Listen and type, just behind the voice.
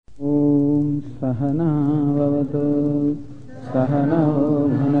सहना भवतु सहनौ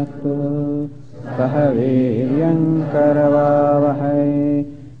भुनक्तु सह वीर्यङ्करवावहै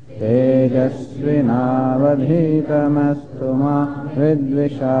तेजस्विनावधीतमस्तु मा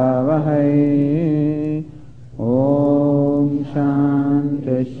विद्विषावहै। ॐ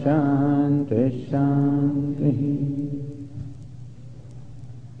शान्ति शान्ति शान्तिः।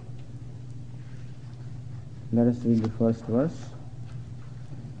 Let us read the first verse.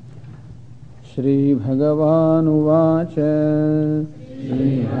 Shri Bhagavanuvāca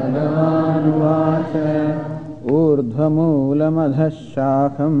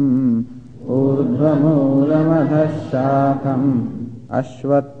ऊर्ध्वमूलमधःशाखम्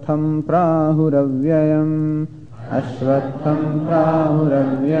अश्वत्थं प्राहुरव्ययम्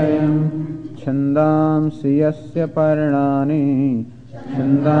छन्दांसि यस्य पर्णानि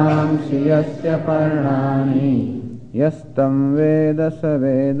यस्तं वेद स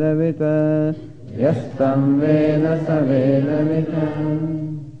वेदवित्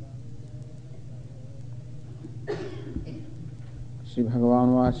Sri Bhagavan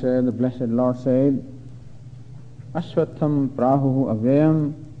Vacha, the Blessed Lord said, Ashwatham Prahu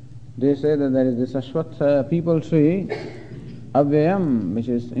Avyayam. They say that there is this Ashwatha people tree, Avyayam, which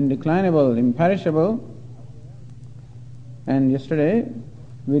is indeclinable, imperishable. And yesterday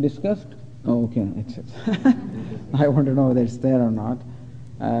we discussed, it's I want to know whether it's there or not.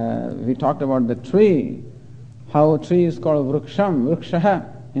 We talked about the tree, how a tree is called vruksham, vrukshaha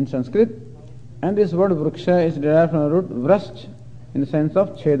in Sanskrit. And this word vruksha is derived from the root vrasth, in the sense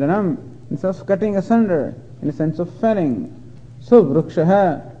of chedanam, in the sense of cutting asunder, in the sense of felling. So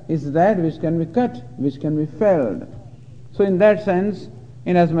vrukshaha is that which can be cut, which can be felled. So in that sense,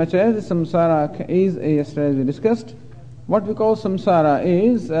 inasmuch as the samsara is, yesterday as we discussed, what we call samsara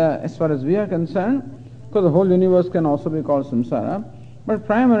is, as far as we are concerned, because the whole universe can also be called samsara, but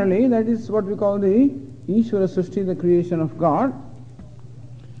primarily that is what we call the Ishvara Srishti, the creation of God.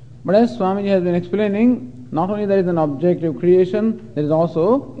 But as Swamiji has been explaining, not only there is an objective creation, there is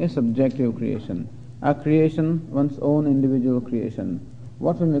also a subjective creation. A creation, one's own individual creation.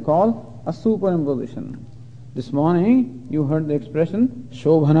 What will we call? A superimposition. This morning you heard the expression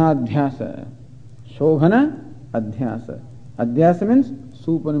Shobhana Adhyasa. Shobhana Adhyasa. Adhyasa means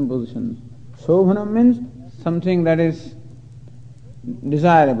superimposition. Shobhana means something that is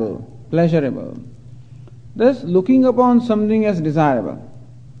desirable, pleasurable. Thus, looking upon something as desirable,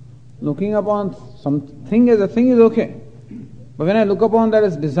 looking upon something as a thing is okay. But when I look upon that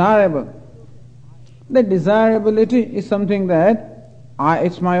as desirable, that desirability is something that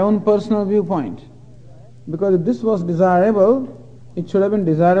it's my own personal viewpoint. Because if this was desirable, it should have been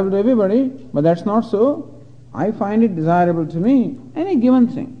desirable to everybody, but that's not so. I find it desirable to me, any given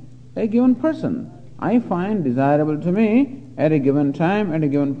thing, a given person. I find desirable to me at a given time, at a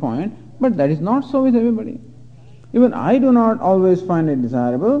given point, but that is not so with everybody. Even I do not always find it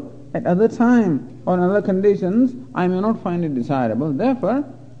desirable. At other time or in other conditions, I may not find it desirable. Therefore,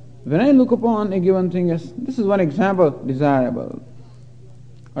 when I look upon a given thing as, this is one example, desirable,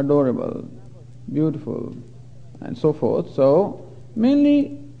 adorable, beautiful, and so forth. So,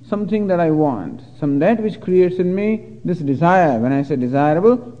 mainly something that I want, that which creates in me this desire. When I say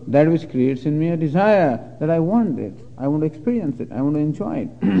desirable, that which creates in me a desire that I want it, I want to experience it, I want to enjoy it,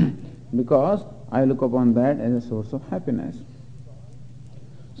 because I look upon that as a source of happiness.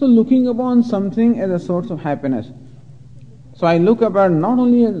 So looking upon something as a source of happiness. So I look upon not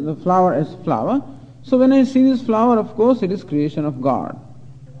only the flower as flower, so when I see this flower, of course it is creation of God,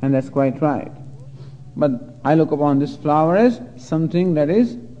 and that's quite right. But I look upon this flower as something that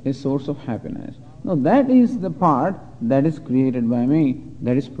is a source of happiness. Now that is the part that is created by me,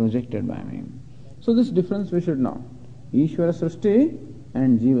 that is projected by me. So this difference we should know. Ishvara Srishti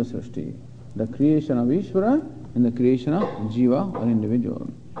and Jiva Srishti. The creation of Ishvara and the creation of Jiva or individual.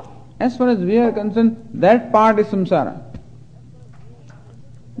 As far as we are concerned, that part is samsara.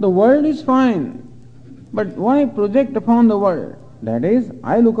 The world is fine, but what I project upon the world, that is,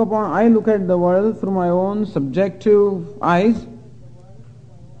 I look at the world through my own subjective eyes,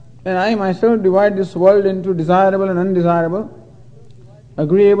 and I myself divide this world into desirable and undesirable,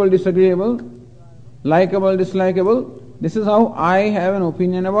 agreeable, disagreeable, likable, dislikable. This is how I have an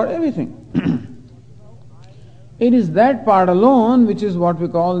opinion about everything. It is that part alone which is what we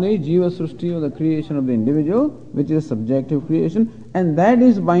call the Jiva Srishti, or the creation of the individual, which is subjective creation, and that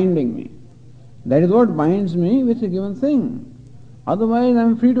is binding me. That is what binds me with a given thing. Otherwise I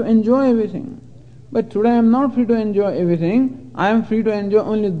am free to enjoy everything. But today I am not free to enjoy everything. I am free to enjoy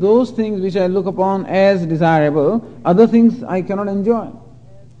only those things which I look upon as desirable. Other things I cannot enjoy.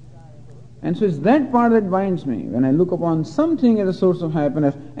 And so it's that part that binds me. When I look upon something as a source of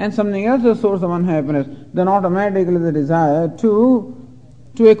happiness and something else as a source of unhappiness, then automatically the desire to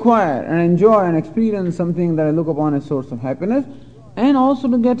acquire and enjoy and experience something that I look upon as source of happiness, and also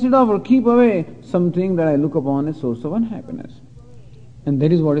to get rid of or keep away something that I look upon as source of unhappiness. And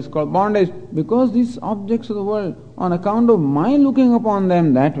that is what is called bondage, because these objects of the world, on account of my looking upon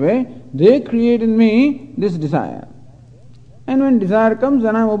them that way, they create in me this desire. And when desire comes,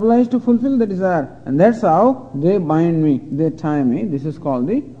 then I am obliged to fulfill the desire. And that's how they bind me, they tie me. This is called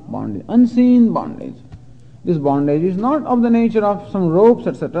the bondage, unseen bondage. This bondage is not of the nature of some ropes,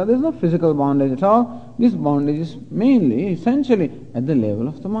 etc. There is no physical bondage at all. This bondage is mainly, essentially, at the level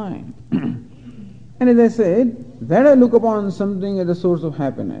of the mind. And as I said, that I look upon something as a source of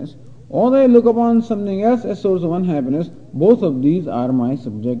happiness, or that I look upon something else as a source of unhappiness, both of these are my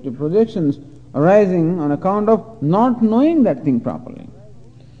subjective projections, arising on account of not knowing that thing properly.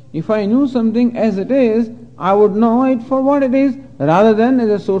 If I knew something as it is, I would know it for what it is, rather than as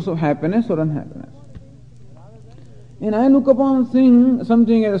a source of happiness or unhappiness. And I look upon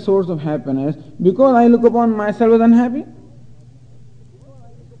something as a source of happiness because I look upon myself as unhappy.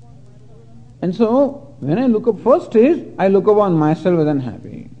 And so, when I look up, first is, I look upon myself as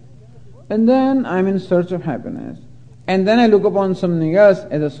unhappy. And then I'm in search of happiness. And then I look upon something else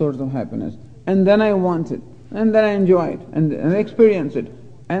as a source of happiness. And then I want it. And then I enjoy it. And I experience it.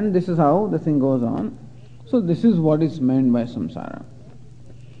 And this is how the thing goes on. So this is what is meant by samsara.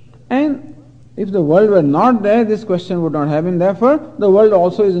 And if the world were not there, this question would not have been. Therefore, the world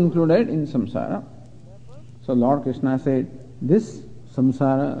also is included in samsara. So Lord Krishna said, this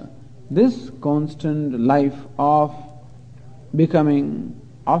samsara, this constant life of becoming,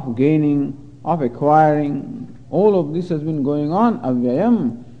 of gaining, of acquiring, all of this has been going on,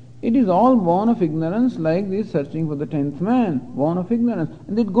 avyayam. It is all born of ignorance, like this searching for the 10th man, born of ignorance.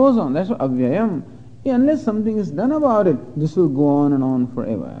 And it goes on, that's what avyayam. Unless something is done about it, this will go on and on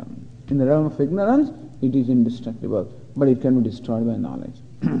forever. In the realm of ignorance, it is indestructible, but it can be destroyed by knowledge.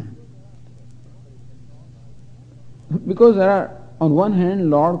 Because there are, on one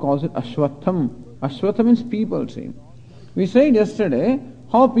hand, Lord calls it Ashwatham. Ashwatham means people tree. We said yesterday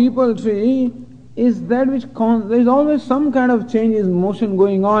how people tree is that which there is always some kind of change, is motion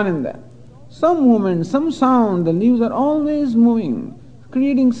going on in there. Some movement, some sound, the leaves are always moving,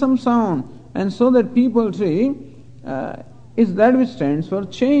 creating some sound. And so that people tree is that which stands for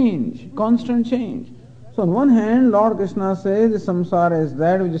change, constant change. So on one hand, Lord Krishna says the samsara is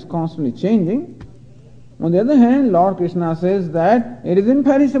that which is constantly changing. On the other hand, Lord Krishna says that it is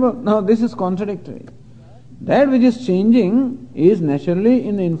imperishable. Now this is contradictory. That which is changing is naturally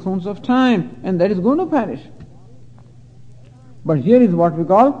in the influence of time, and that is going to perish. But here is what we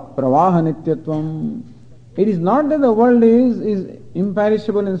call pravaha nityatvam. It is not that the world is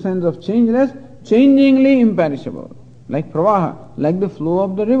imperishable in the sense of changeless, changingly imperishable. Like pravaha, like the flow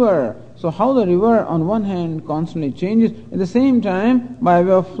of the river. So how the river on one hand constantly changes, at the same time, by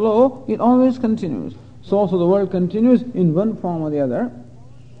way of flow, it always continues. So also the world continues in one form or the other.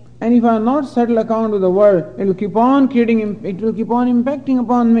 And if I have not settled account with the world, it will keep on impacting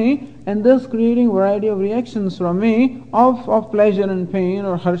upon me, and thus creating variety of reactions from me of pleasure and pain,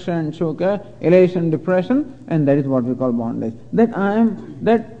 or harsha and shoka, elation, depression, and that is what we call bondage.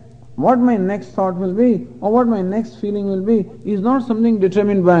 That what my next thought will be, or what my next feeling will be, is not something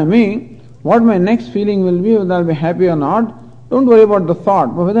determined by me. What my next feeling will be, whether I'll be happy or not, don't worry about the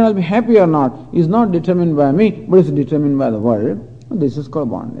thought, but whether I'll be happy or not is not determined by me, but it's determined by the world. This is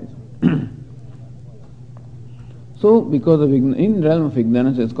called bondage. So, because of in realm of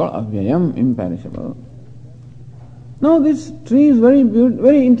ignorance, it's called avyayam, imperishable. Now, this tree is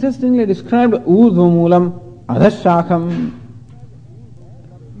very interestingly described. Urdhvamulam, adhashakam.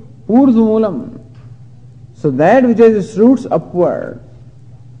 Urdhvamulam. So that which has its roots upward.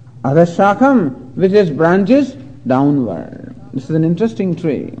 Adhashakam, which has branches downward. This is an interesting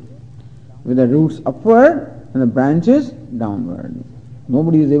tree, with the roots upward and the branches downward.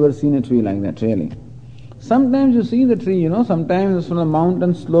 Nobody has ever seen a tree like that, really. Sometimes you see the tree, sometimes from the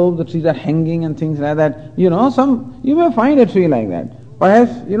mountain slope the trees are hanging and things like that. You may find a tree like that.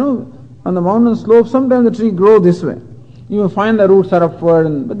 Perhaps, on the mountain slope, sometimes the tree grows this way. You may find the roots are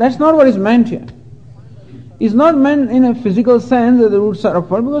upward, but that's not what is meant here. It's not meant in a physical sense that the roots are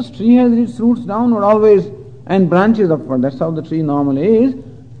upward, because tree has its roots downward always and branches upward. That's how the tree normally is.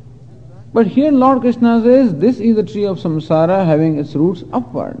 But here Lord Krishna says, this is the tree of samsara having its roots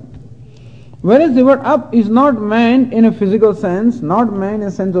upward. Whereas the word up is not meant in a physical sense, not meant in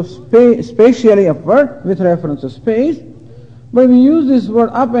a sense of spatially upward, with reference to space, but we use this word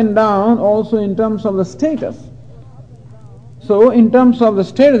up and down also in terms of the status. So in terms of the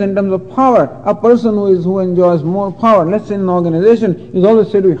status, in terms of power, a person who enjoys more power, let's say in an organization, is always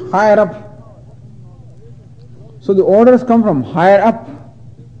said to be higher up. So the orders come from higher up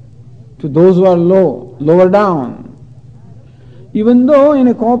to those who are lower down. Even though in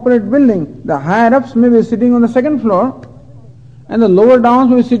a corporate building, the higher ups may be sitting on the second floor and the lower downs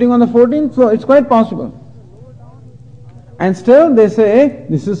may be sitting on the 14th floor. It's quite possible. And still they say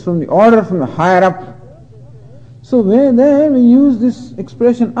this is from the order from the higher up. So where there we use this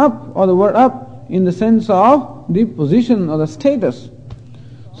expression up or the word up in the sense of the position or the status.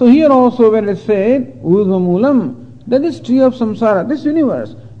 So here also when it said urdhvamulam, that this tree of samsara, this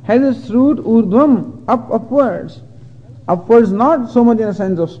universe, has its root urdhvam, upwards. Upwards not so much in the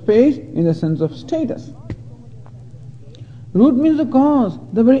sense of space, in the sense of status. Root means the cause,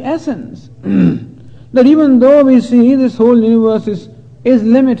 the very essence. That even though we see this whole universe is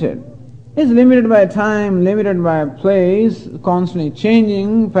limited by time, limited by place, constantly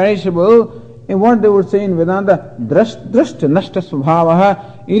changing, perishable, in what they would say in Vedanta, drashta nashta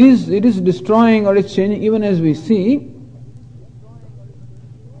svabhavaha, it is destroying or it's changing even as we see.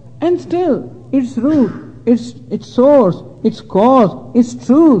 And still, its root, its source, its cause, its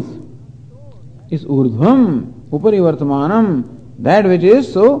truth is urdhvam, uparivartamanam, that which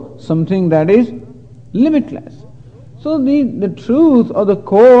is so something that is limitless. So the truth or the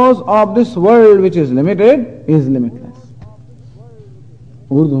cause of this world which is limited is limitless.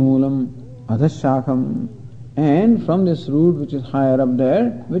 Urdhvamulam adhashakam, and from this root which is higher up there,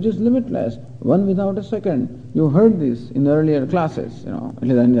 which is limitless, one without a second. You heard this in the earlier classes, at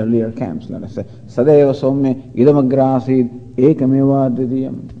least in the earlier camps, let us say. Sadeva soumya idamagrasid ekameva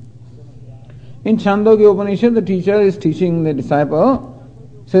dvidiyam. In Chandogya Upanishad, the teacher is teaching the disciple,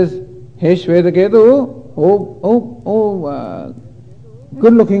 says, Hey Shvetaketu,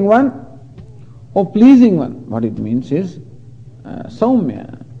 good looking one, pleasing one. What it means is,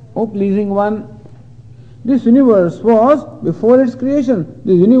 Saumya, pleasing one. This universe was, before its creation,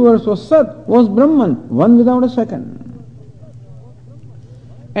 this universe was Sat, was Brahman, one without a second.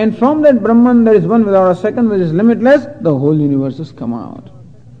 And from that Brahman there is one without a second, which is limitless, the whole universe has come out.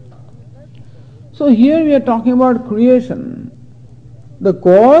 So here we are talking about creation. The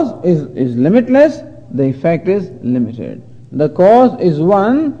cause is limitless, the effect is limited. The cause is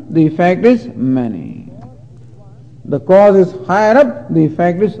one, the effect is many. The cause is higher up, the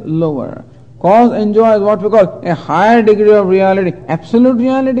effect is lower. Cause enjoys what we call a higher degree of reality, absolute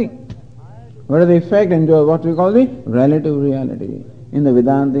reality. Whereas the effect enjoys what we call the relative reality. In the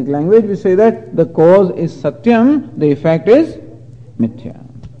Vedantic language we say that the cause is satyam, the effect is mithya.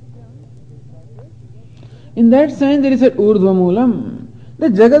 In that sense there is a urdhvamulam. The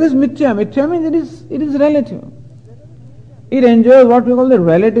jagat is mithya. Mithya means it is relative. It enjoys what we call the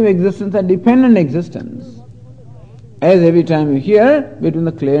relative existence, a dependent existence. As every time you hear between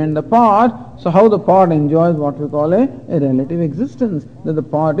the clay and the pot, so how the pot enjoys what we call a relative existence, that the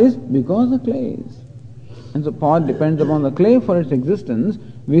pot is because the clay is. And so pot depends upon the clay for its existence.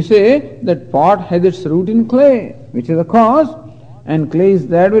 We say that pot has its root in clay, which is the cause, and clay is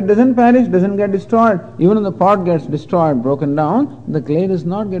that which doesn't perish, doesn't get destroyed. Even when the pot gets destroyed, broken down, the clay does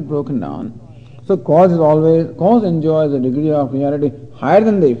not get broken down. So cause enjoys a degree of reality higher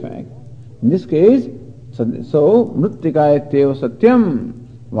than the effect. In this case, so mrittika ityeva satyam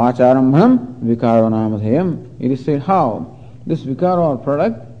vacharambhanam vikaro namadheyam. It is said how? This vikara or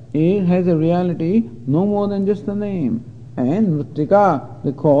product, it has a reality no more than just the name. And mrittika,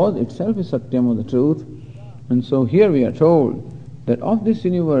 the cause itself is satyam, or the truth. And so here we are told that of this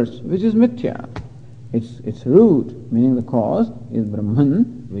universe, which is mithya, its root, meaning the cause, is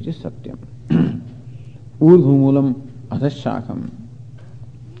Brahman, which is satyam. Urdhvamulam adhashakam.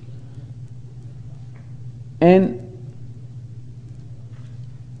 And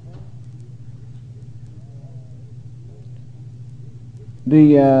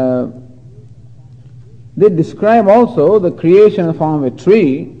they describe also the creation in the form of a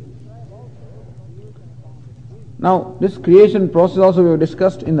tree. Now, this creation process also we have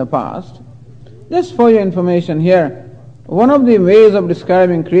discussed in the past. Just for your information here, one of the ways of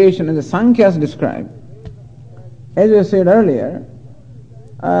describing creation is the Sankhya's describe. As we said earlier,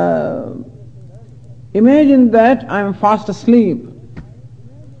 imagine that I am fast asleep,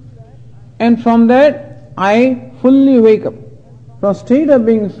 and from that I fully wake up. From state of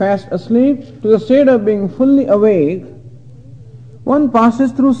being fast asleep to the state of being fully awake, one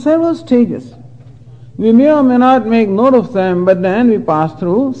passes through several stages. We may or may not make note of them, but then we pass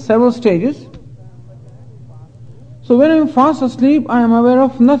through several stages. So when I am fast asleep, I am aware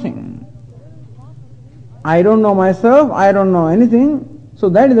of nothing. I don't know myself, I don't know anything. So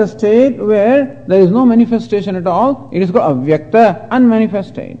that is a state where there is no manifestation at all. It is called avyakta, unmanifest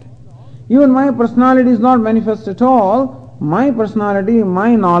state. Even my personality is not manifest at all. My personality,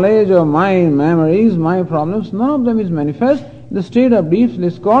 my knowledge or my memories, my problems, none of them is manifest. The state of deep sleep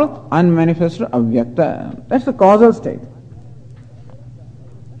is called unmanifest or avyakta. That's the causal state.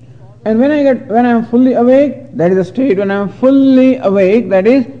 And when I am fully awake, that is the state when I am fully awake, that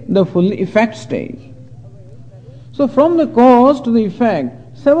is the full effect stage. So from the cause to the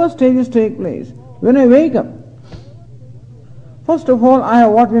effect, several stages take place. When I wake up, first of all, I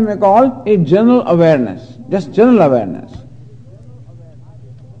have what we may call a general awareness, just general awareness.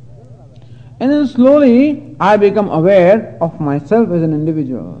 And then slowly I become aware of myself as an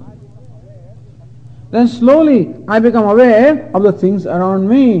individual. Then slowly I become aware of the things around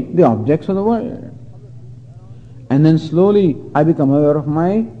me, the objects of the world. And then slowly I become aware of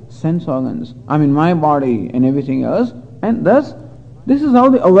my sense organs, my body and everything else. And thus, this is how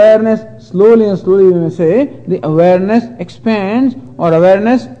the awareness slowly and slowly, we may say, the awareness expands or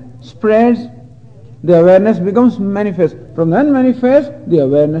awareness spreads. The awareness becomes manifest. From the unmanifest, the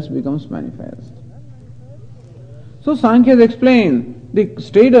awareness becomes manifest. So Sankhya has explained, the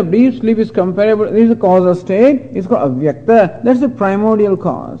state of deep sleep is comparable, this is the causal state, it's called avyakta, that's the primordial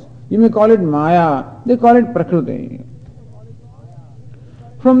cause. You may call it Maya, they call it Prakriti.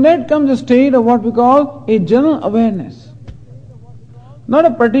 From that comes a state of what we call a general awareness. Not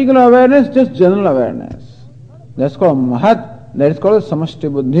a particular awareness, just general awareness. That's called Mahat, that is called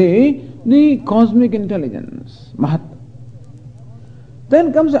Samashti Buddhi, the cosmic intelligence, Mahat.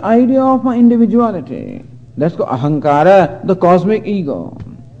 Then comes the idea of my individuality. That's called Ahankara, the cosmic ego.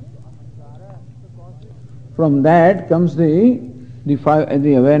 From that comes the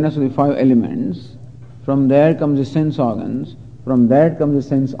awareness of the five elements. From there comes the sense organs. From that comes the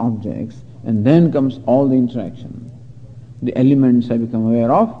sense objects. And then comes all the interaction. The elements I become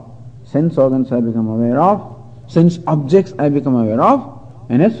aware of. Sense organs I become aware of. Sense objects I become aware of.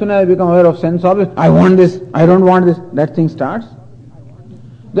 And as soon as I become aware of sense objects, I want this, I don't want this, that thing starts.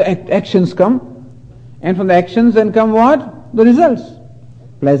 The actions come. And from the actions then come what? The results.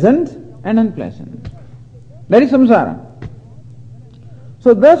 Pleasant and unpleasant. That is samsara.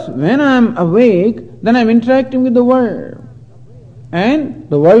 So thus, when I am awake, then I am interacting with the world. And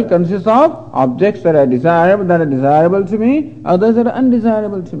the world consists of objects that are desirable to me, others that are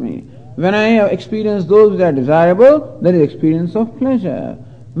undesirable to me. When I have experienced those that are desirable, there is experience of pleasure.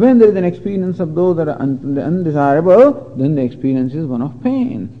 When there is an experience of those that are undesirable, then the experience is one of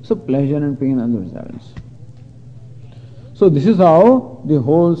pain. So pleasure and pain are the results. So this is how the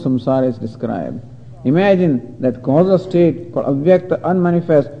whole samsara is described. Imagine that causal state called avyakta,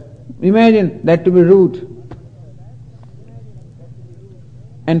 unmanifest. Imagine that to be root.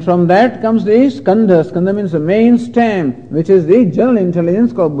 And from that comes the skandha. Skandha means the main stem, which is the general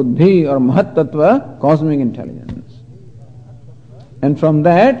intelligence called buddhi or mahat tattva, cosmic intelligence. And from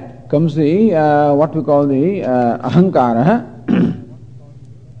that comes the what we call the ahankara.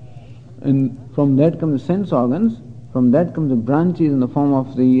 And from that comes the sense organs. From that comes the branches in the form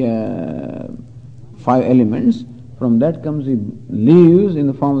of the five elements. From that comes the leaves in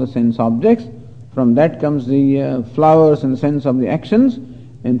the form of the sense objects. From that comes the flowers in the sense of the actions.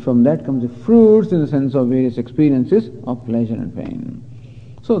 And from that comes the fruits in the sense of various experiences of pleasure and pain.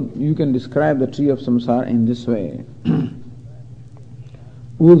 So you can describe the tree of samsara in this way.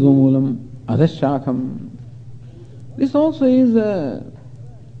 Urdhvamulam adhashakam. This also is,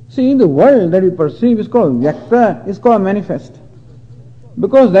 the world that we perceive is called vyakta, is called manifest.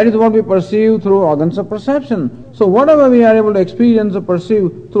 Because that is what we perceive through organs of perception. So whatever we are able to experience or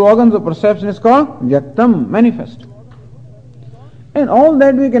perceive through organs of perception is called vyaktam, manifest. And all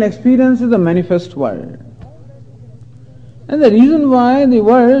that we can experience is the manifest world. And the reason why the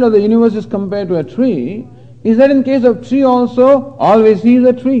world or the universe is compared to a tree is that in case of tree also, all we see is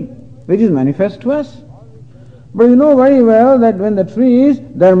a tree, which is manifest to us. But you know very well that when the tree is,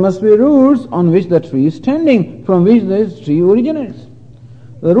 there must be roots on which the tree is standing, from which this tree originates.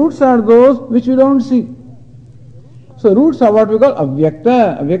 The roots are those which we don't see. So roots are what we call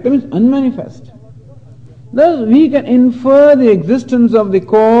avyakta. Avyakta means unmanifest. Thus we can infer the existence of the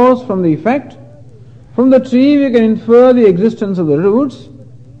cause from the effect. From the tree we can infer the existence of the roots.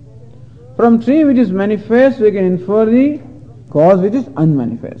 From tree which is manifest we can infer the cause which is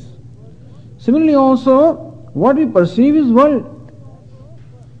unmanifest. Similarly also, what we perceive is world.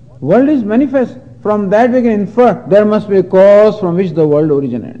 World is manifest. From that we can infer there must be a cause from which the world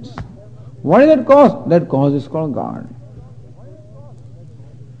originates. What is that cause? That cause is called God.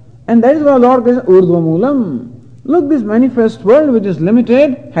 And that is why Lord says, Urdhvamulam. Look, this manifest world which is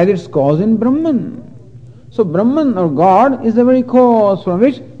limited has its cause in Brahman. So Brahman or God is the very cause from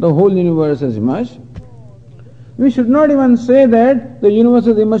which the whole universe has emerged. We should not even say that the universe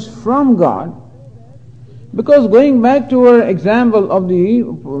has emerged from God, because going back to our example of the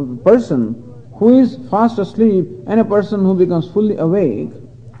person who is fast asleep and a person who becomes fully awake,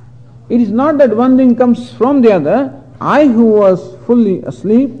 it is not that one thing comes from the other. I who was fully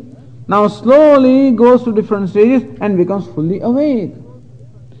asleep now slowly goes to different stages and becomes fully awake.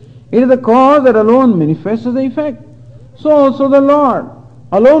 It is the cause that alone manifests as the effect. So also the Lord,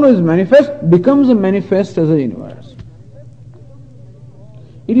 alone who is manifest, becomes a manifest as a universe.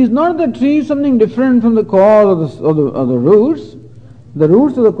 It is not the tree something different from the cause of the roots. The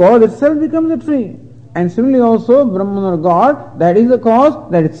roots of the cause itself becomes the tree. And similarly also Brahman or God, that is the cause,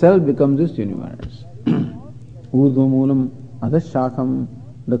 that itself becomes this universe. Urdhvamulam adhashakam.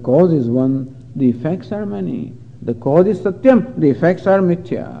 The cause is one, the effects are many. The cause is satyam, the effects are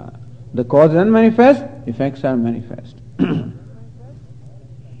mithya. The cause is unmanifest, effects are manifest.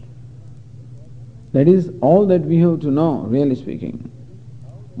 That is all that we have to know, really speaking.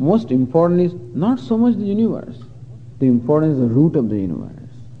 Most important is not so much the universe. The important is the root of the universe.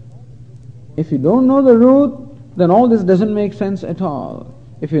 If you don't know the root, then all this doesn't make sense at all.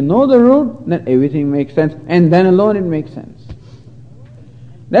 If you know the root, then everything makes sense, and then alone it makes sense.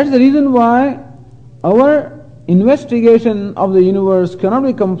 That's the reason why our investigation of the universe cannot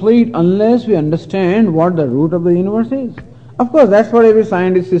be complete unless we understand what the root of the universe is. Of course, that's what every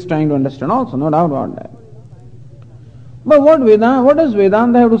scientist is trying to understand also, no doubt about that. But what does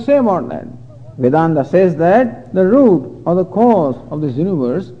Vedanta have to say about that? Vedanta says that the root or the cause of this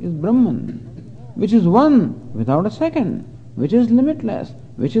universe is Brahman, which is one without a second, which is limitless,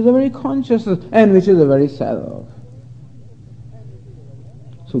 which is the very consciousness, and which is the very self.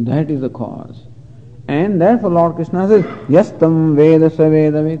 So that is the cause. And therefore Lord Krishna says, Yastam Veda sa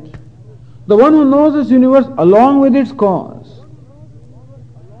Vedavit. The one who knows this universe along with its cause.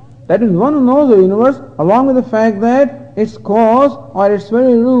 That is, one who knows the universe along with the fact that its cause or its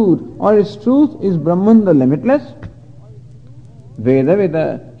very root or its truth is Brahman, the limitless. Veda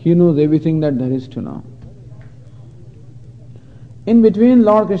Veda, he knows everything that there is to know. In between,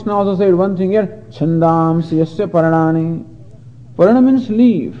 Lord Krishna also said one thing here, Chandam Siyasya Paranani. Parana means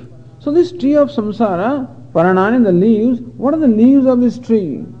leaf. So this tree of samsara, Paranani, the leaves, what are the leaves of this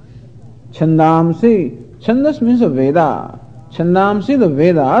tree? Chandamsi. Chandas means a Veda. Chandamsi, the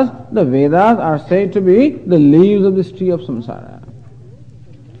Vedas are said to be the leaves of this tree of samsara.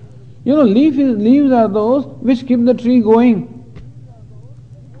 You know, leaves are those which keep the tree going.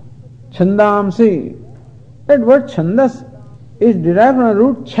 Chandamsi. That word Chandas is derived from the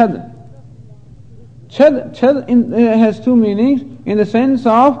root Chad. Chad has two meanings in the sense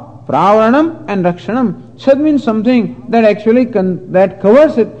of Pravaranam and Rakshanam. Chad means something that actually that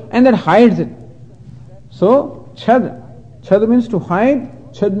covers it and that hides it. So, Chad means to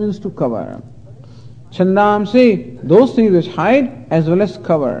hide, Chad means to cover. Chandamsi, those things which hide as well as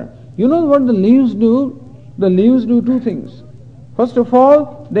cover. You know what the leaves do? The leaves do two things. First of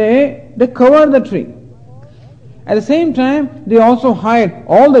all, they cover the tree. At the same time, they also hide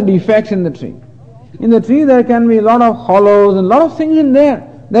all the defects in the tree. In the tree there can be a lot of hollows and a lot of things in there.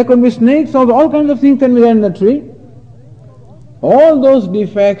 There could be snakes, all kinds of things can be there in the tree. All those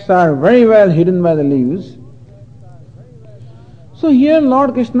defects are very well hidden by the leaves. So here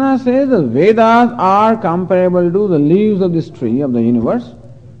Lord Krishna says the Vedas are comparable to the leaves of this tree of the universe.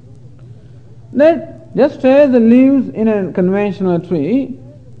 That just as the leaves in a conventional tree,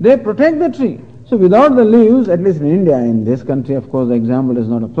 they protect the tree. So without the leaves, at least in India, in this country of course the example does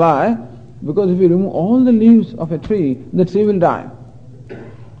not apply, because if you remove all the leaves of a tree, the tree will die.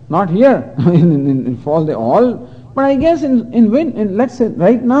 Not here, in fall they all, but I guess in let's say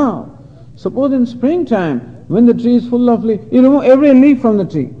right now, suppose in springtime, when the tree is full of leaves, you remove every leaf from the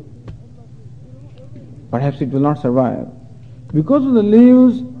tree. Perhaps it will not survive. Because of the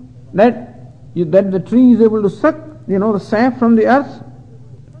leaves that the tree is able to suck, the sap from the earth.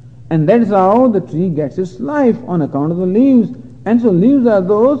 And that is how the tree gets its life, on account of the leaves. And so leaves are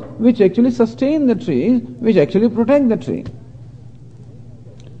those which actually sustain the trees, which actually protect the tree.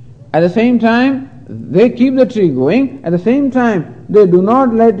 At the same time, they keep the tree going. At the same time, they do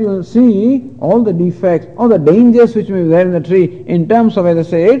not let you see all the defects, all the dangers which may be there in the tree, in terms of, as I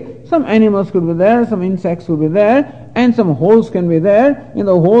said, some animals could be there, some insects could be there, and some holes can be there. In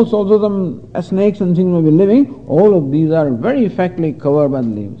the holes also some snakes and things may be living. All of these are very effectively covered by the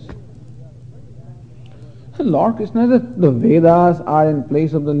leaves. So Lord Krishna says the Vedas are in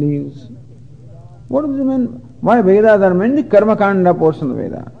place of the leaves. What does it mean? Why Vedas are meant? The Karma Kanda portion of the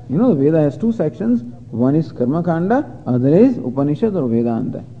Veda. The Veda has two sections. One is Karma Kanda, other is Upanishad or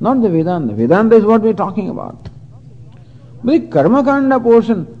Vedanta. Not the Vedanta. Vedanta is what we are talking about. But the Karma Kanda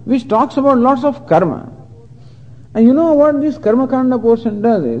portion, which talks about lots of karma. And you know what this Karma Kanda portion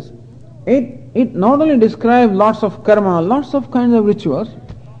does is, it not only describes lots of karma, lots of kinds of rituals,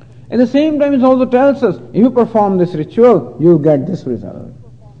 at the same time it also tells us, if you perform this ritual, you get this result.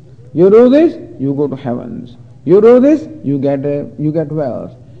 You do this, you go to heavens. You do this, you get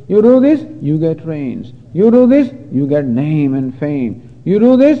wealth. You do this, you get rains. You do this, you get name and fame. You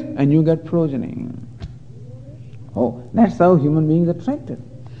do this, and you get progeny. Oh, that's how human beings are attracted.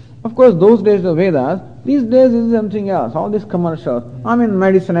 Of course, those days of Vedas, these days is something else. All these commercials,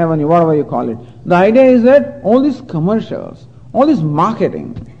 Madison Avenue, whatever you call it. The idea is that all these commercials, all this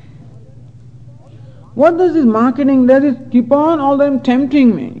marketing, what does this marketing do is keep on all them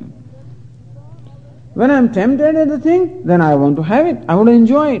tempting me. When I am tempted at the thing, then I want to have it. I want to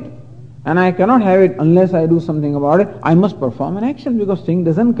enjoy it. And I cannot have it unless I do something about it. I must perform an action because thing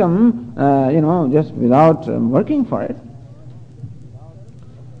doesn't come, just without working for it.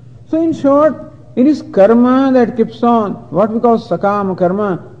 So in short, it is karma that keeps on. What we call sakama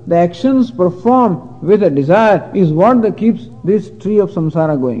karma, the actions performed with a desire is what that keeps this tree of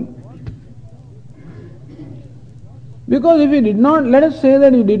samsara going. Because if you did not, let us say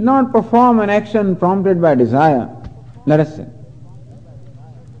that you did not perform an action prompted by desire, let us say,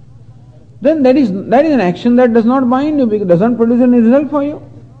 then that is an action that does not bind you because it doesn't produce any result for you.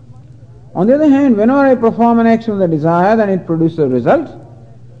 On the other hand, whenever I perform an action with a desire, then it produces a result.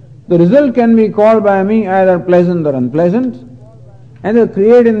 The result can be called by me either pleasant or unpleasant, and it will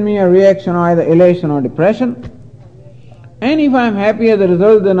create in me a reaction of either elation or depression. And if I am happy as a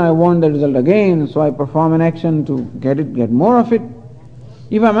result, then I want the result again, so I perform an action to get more of it.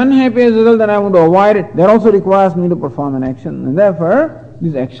 If I am unhappy as a result, then I want to avoid it. That also requires me to perform an action. And therefore,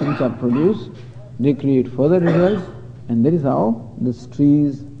 these actions are produced, they create further results, and that is how the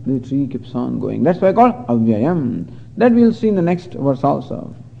tree keeps on going. That's why I call avyayam. That we will see in the next verse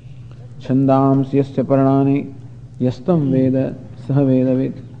also. Chandams yasya paranani yastam veda saha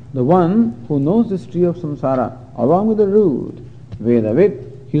vedavid. The one who knows this tree of samsara along with the root, Vedavid,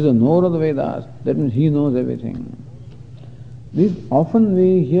 he is a knower of the Vedas. That means he knows everything. Often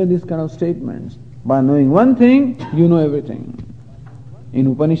we hear these kind of statements. By knowing one thing, you know everything. In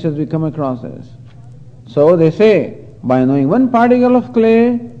Upanishads we come across this. So they say, by knowing one particle of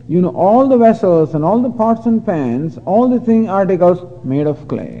clay, you know all the vessels and all the pots and pans, all the articles made of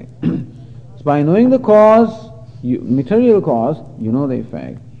clay. So by knowing the cause, material cause, you know the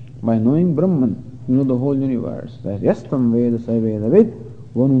effect. By knowing Brahman, you know the whole universe. That yastam veda sa vedavid,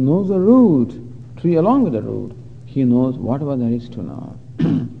 one who knows the root, tree along with the root, he knows whatever there is to know.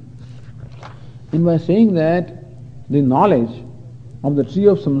 And by saying that, the knowledge of the tree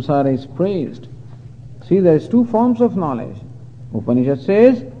of samsara is praised. See, there is two forms of knowledge. Upanishad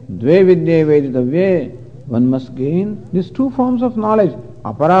says, dve vidya veditavye, one must gain these two forms of knowledge,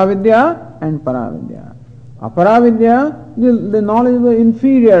 aparavidya and paravidya. Aparavidya, the knowledge of the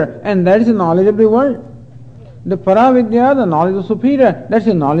inferior, and that is the knowledge of the world. The paravidya, the knowledge of the superior, that's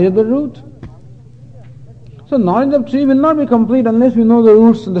the knowledge of the root. So knowledge of tree will not be complete unless we know the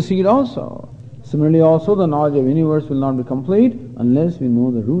roots and the seed also. Similarly also the knowledge of universe will not be complete unless we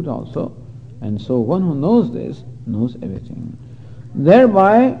know the root also. And so one who knows this knows everything.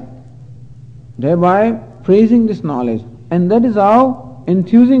 Thereby praising this knowledge. And that is how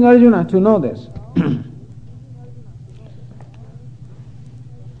enthusing Arjuna to know this.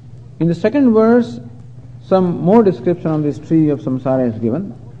 In the second verse, some more description of this tree of samsara is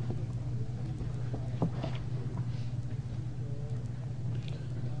given.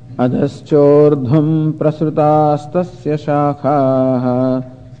 Adhaschordham prasutastasya shakhaha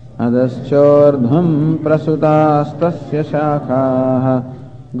Adhaschordham prasutastasya shakhaha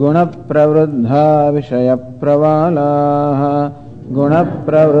Guna pravruddha vishaya pravalaha Guna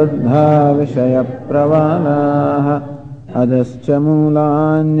pravruddha vishaya pravalaha Adhascha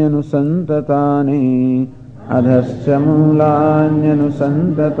mulānyanusantatani Adhascha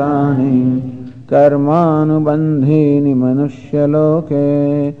mulānyanusantatani Karmanubandhini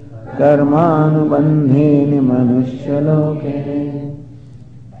manushyaloke Karmanubandhini manushyaloke.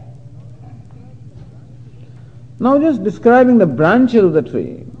 Now just describing the branches of the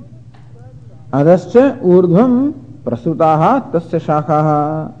tree. Adhascha urdhvam prasutaha tasya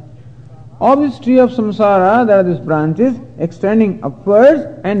shakhaha. Of this tree of samsara, there are these branches extending upwards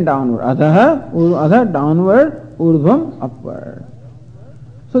and downward. Adha downward, urdhvam upward.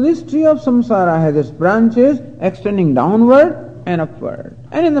 So this tree of samsara has its branches extending downward and upward,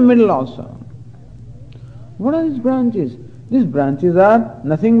 and in the middle also. What are these branches? These branches are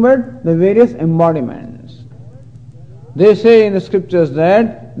nothing but the various embodiments. They say in the scriptures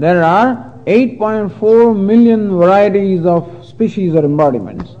that there are 8.4 million varieties of species or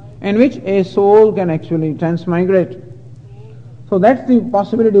embodiments in which a soul can actually transmigrate. So that's the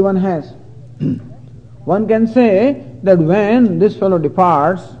possibility one has. One can say that when this fellow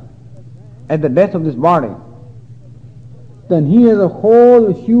departs at the death of this body, then he has a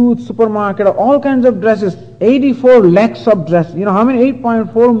whole huge supermarket of all kinds of dresses, 84 lakhs of dresses. You know how many?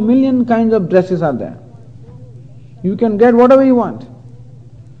 8.4 million kinds of dresses are there. You can get whatever you want.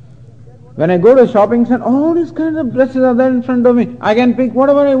 When I go to a shopping center, all these kinds of dresses are there in front of me. I can pick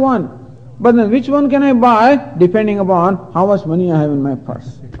whatever I want. But then which one can I buy? Depending upon how much money I have in my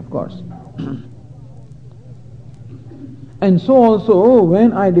purse, of course. And so also,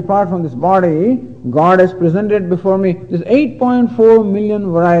 when I depart from this body, God has presented before me this 8.4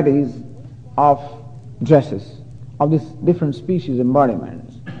 million varieties of dresses, of these different species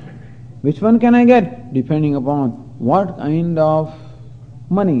embodiments. Which one can I get? Depending upon what kind of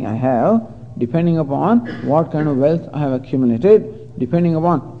money I have, depending upon what kind of wealth I have accumulated, depending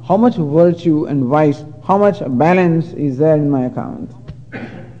upon how much virtue and vice, how much balance is there in my account.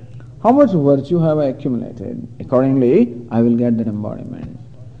 How much virtue have I accumulated? Accordingly, I will get that embodiment.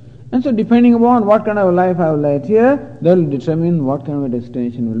 And so depending upon what kind of a life I will lead here, that will determine what kind of a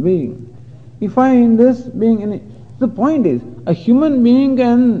destination will be. If I in this being, the point is, a human being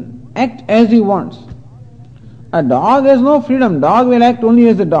can act as he wants. A dog has no freedom. Dog will act only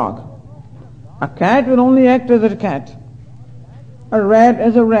as a dog. A cat will only act as a cat. A rat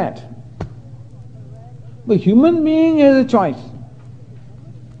as a rat. The human being has a choice.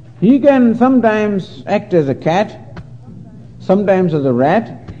 He can sometimes act as a cat, sometimes as a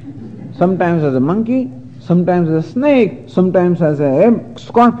rat, sometimes as a monkey, sometimes as a snake, sometimes as a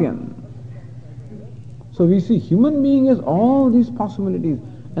scorpion. So we see human being has all these possibilities.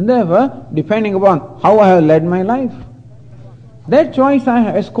 And therefore, depending upon how I have led my life, that choice I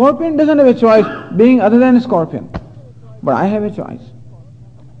have. A scorpion doesn't have a choice being other than a scorpion. But I have a choice.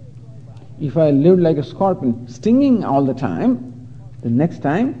 If I lived like a scorpion, stinging all the time, the next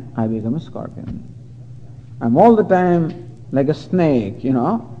time I become a scorpion. I'm all the time like a snake,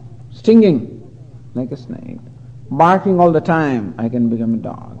 stinging like a snake. Barking all the time, I can become a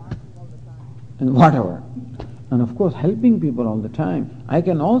dog. And whatever. And of course, helping people all the time. I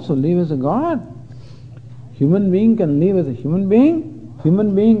can also live as a god. Human being can live as a human being.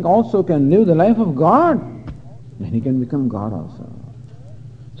 Human being also can live the life of God. Then he can become God also.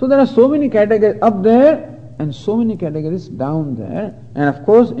 So there are so many categories up there and so many categories down there. And of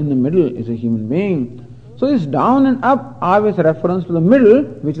course, in the middle is a human being. So this down and up are with reference to the middle,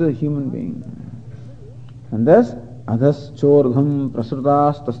 which is a human being. And thus, adhas chordham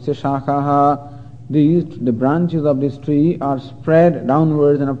prasrutas tasya shakhaha. The branches of this tree are spread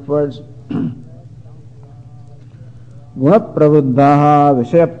downwards and upwards. Guna pravruddhaha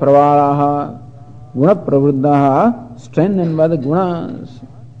vishaya pravaraha. Guna pravruddhaha, strengthened by the gunas.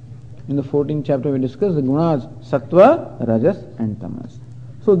 In the 14th chapter we discussed the gunas, sattva, rajas and tamas.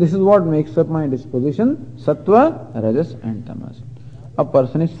 So this is what makes up my disposition, sattva, rajas and tamas. A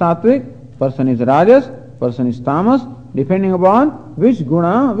person is sattvic, person is rajas, person is tamas, depending upon which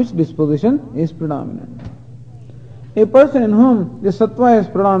guna, which disposition is predominant. A person in whom the sattva is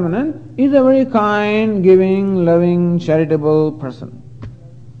predominant is a very kind, giving, loving, charitable person.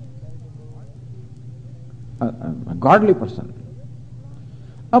 A godly person.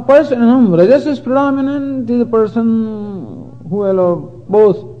 A person in whom rajas is predominant is a person who will have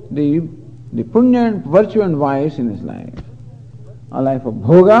both the punya and virtue and vice in his life. A life of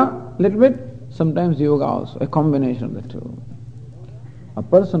bhoga, little bit, sometimes yoga also, a combination of the two. A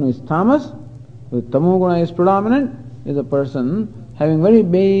person who is tamas, with tamoguna is predominant, is a person having very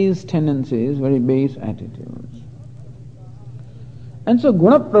base tendencies, very base attitudes. And so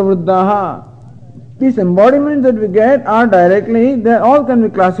guna pravruddhaha, these embodiments that we get are directly, they all can be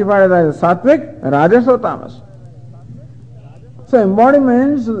classified as sattvic, rajas or tamas. So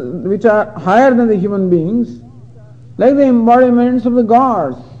embodiments which are higher than the human beings, like the embodiments of the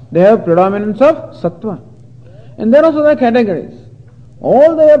gods, they have predominance of sattva. And there also there are categories.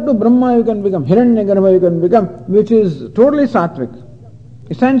 All the way up to Brahma you can become, Hiranyagarbha you can become, which is totally sattvic,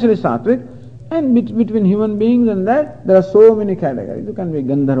 essentially sattvic. And between human beings and that, there are so many categories. You can be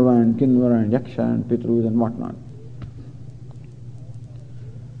Gandharva and Kinvara and Yaksha and Pitrus and whatnot.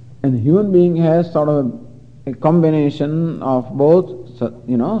 And the human being has sort of a combination of both,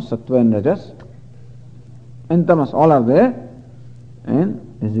 sattva and rajas and tamas, all are there.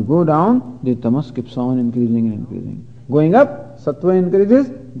 And as you go down, the tamas keeps on increasing and increasing. Going up, sattva increases,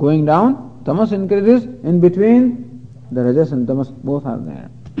 going down, tamas increases, in between, The rajas and tamas both are there.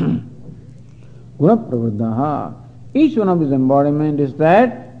 Guna pravruddhaha. Each one of these embodiment is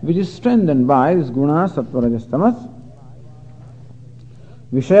that which is strengthened by this guna, sattva, rajas, tamas.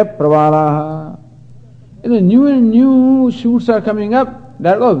 Vishaya pravalaha. The new and new shoots are coming up.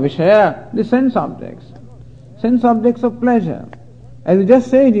 That go Vishaya, the sense objects of pleasure. As we just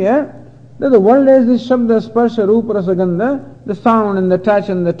said here, that the world has this Shabda, Sparsha, Rupa, Rasa, Gandha, the sound and the touch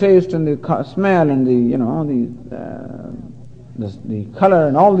and the taste and the smell and the color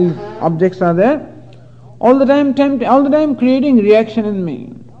and all these objects are there. All the time creating reaction in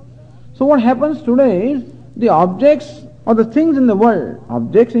me. So what happens today is the objects or the things in the world,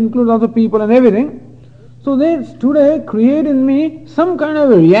 objects include other people and everything, so they today create in me some kind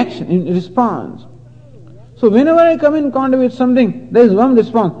of a reaction, in response. So whenever I come in contact with something, there is one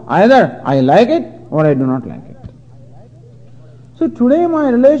response. Either I like it or I do not like it. So today my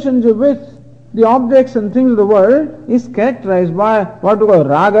relationship with the objects and things of the world is characterized by what we call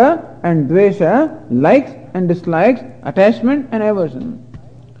raga and dvesha, likes and dislikes, attachment and aversion.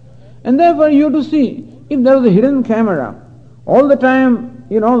 And therefore you have to see, if there was a hidden camera, all the time,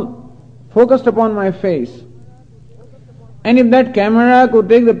 focused upon my face, and if that camera could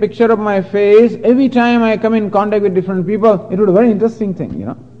take the picture of my face every time I come in contact with different people, it would be a very interesting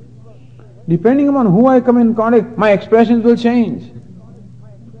thing, Depending upon who I come in contact, my expressions will change.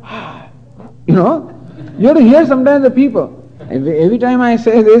 You have to hear sometimes the people. Every time I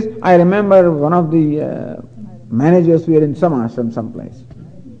say this, I remember one of the managers we are in some ashram, someplace.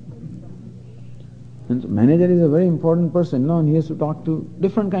 And so manager is a very important person, and he has to talk to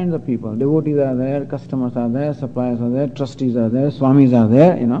different kinds of people. Devotees are there, customers are there, suppliers are there, trustees are there, swamis are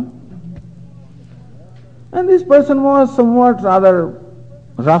there, And this person was somewhat rather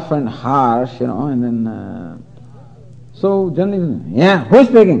rough and harsh, and then so generally, who is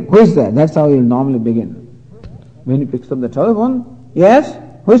speaking? Who is there? That's how he'll normally begin. When he picks up the telephone, yes,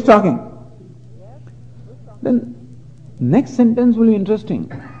 who is talking? Then next sentence will be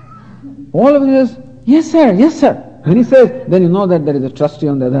interesting. All of it is, yes sir, yes sir. When he says, then you know that there is a trustee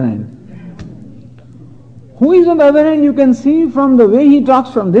on the other end. Who is on the other end, you can see from the way he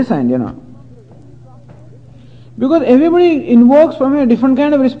talks from this end, Because everybody invokes from a different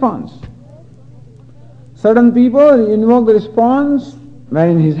kind of response. Certain people invoke the response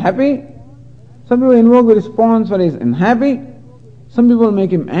wherein he is happy. Some people invoke the response where he is unhappy. Some people make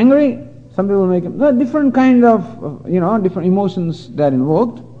him angry. Some people make him... There are different kind of, different emotions that are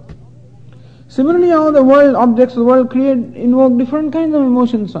invoked. Similarly, all the world, objects of the world invoke different kinds of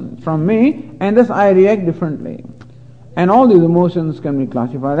emotions from me, and thus I react differently. And all these emotions can be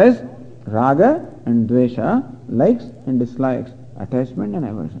classified as raga and dvesha, likes and dislikes, attachment and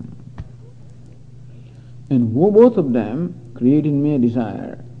aversion. And both of them create in me a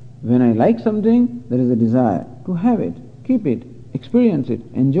desire. When I like something, there is a desire to have it, keep it, experience it,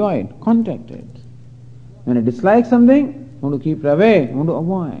 enjoy it, contact it. When I dislike something, I want to keep it away, I want to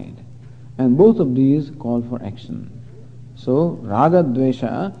avoid. And both of these call for action. So, raga,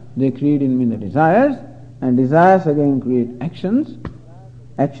 dvesha, they create in me the desires, and desires again create actions.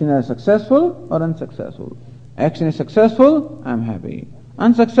 Action is successful or unsuccessful. Action is successful, I am happy.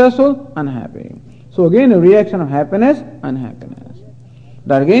 Unsuccessful, unhappy. So again a reaction of happiness, unhappiness.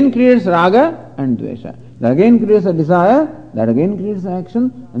 That again creates raga and dvesha. That again creates a desire, that again creates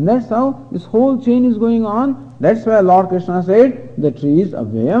action, and that's how this whole chain is going on. That's why Lord Krishna said, the tree is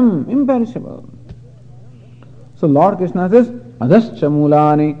avyayam, imperishable. So Lord Krishna says, adhascha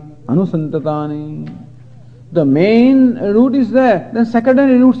mulani anusantatani. The main root is there, then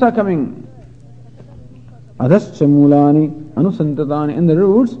secondary roots are coming. Adhascha mulani anusantatani, and the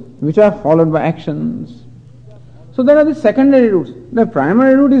roots which are followed by actions. So there are the secondary roots. The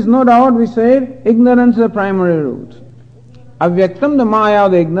primary root is no doubt, we said, ignorance is the primary root. Avyaktam, the maya,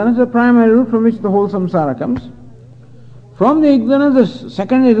 the ignorance, is the primary root from which the whole samsara comes. From the ignorance, the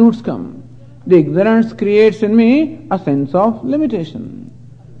secondary roots come. The ignorance creates in me a sense of limitation.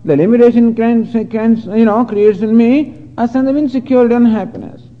 The limitation creates in me a sense of insecurity and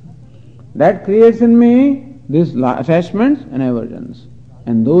unhappiness. That creates in me these attachments and aversions.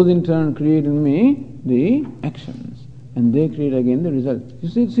 And those in turn create in me the actions. And they create again the result. You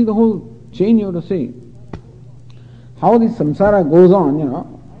see the whole chain you have to see. How this samsara goes on,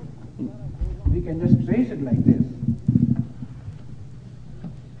 we can just trace it like this.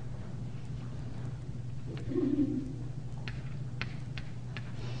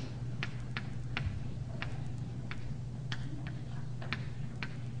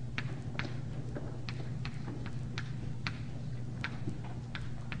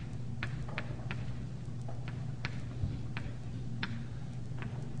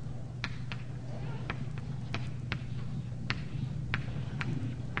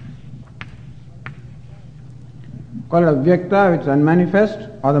 call it avyakta, which is unmanifest,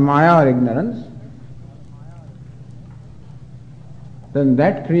 or the maya or ignorance, then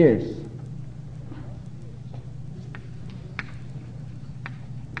that creates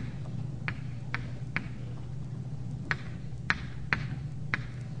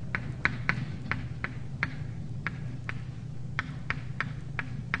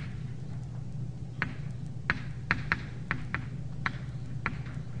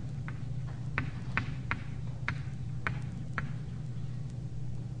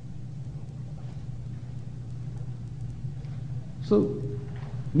so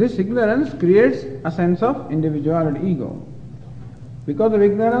this ignorance creates a sense of individuality, ego. Because of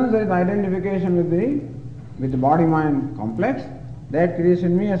ignorance there is identification with the body-mind complex. That creates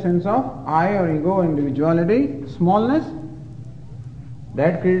in me a sense of I or ego, individuality, smallness.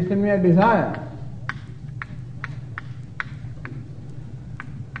 That creates in me a desire.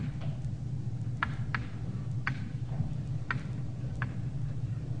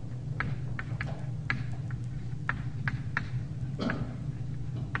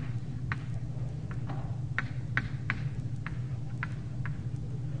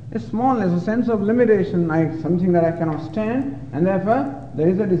 A smallness, a sense of limitation, like something that I cannot stand, and therefore there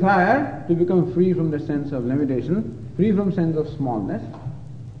is a desire to become free from the sense of limitation, free from sense of smallness.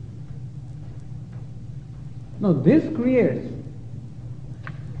 Now this creates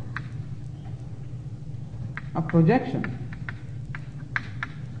a projection.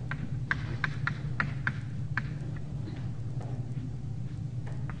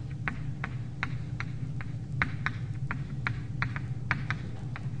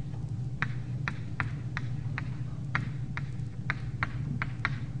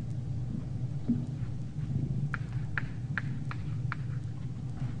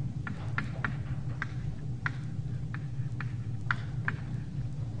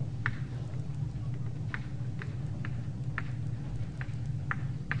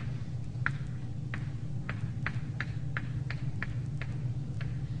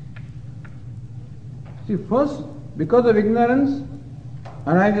 See, first, because of ignorance,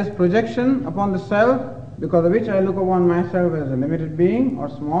 arises projection upon the self, because of which I look upon myself as a limited being or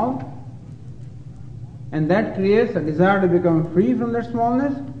small, and that creates a desire to become free from that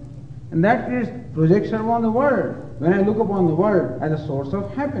smallness, and that creates projection upon the world, when I look upon the world as a source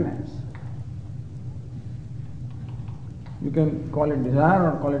of happiness. You can call it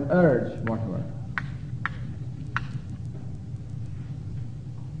desire or call it urge, whatever.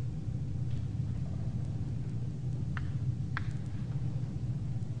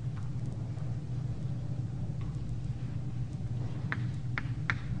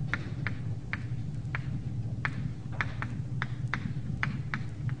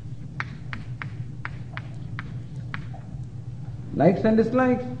 Likes and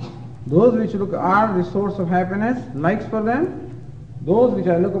dislikes. Those which look are the source of happiness, likes for them. Those which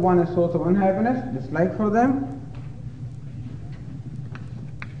I look upon as source of unhappiness, dislike for them.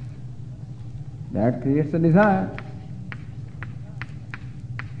 That creates a desire.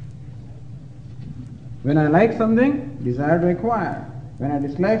 When I like something, desire to acquire. When I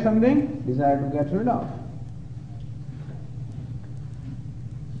dislike something, desire to get rid of.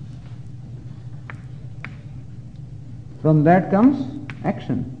 From that comes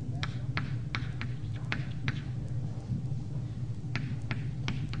action.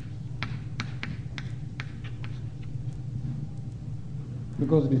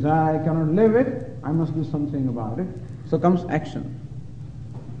 Because desire I cannot live it, I must do something about it. So comes action.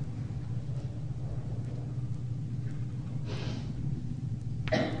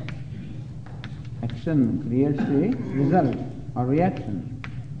 Action creates a result or reaction.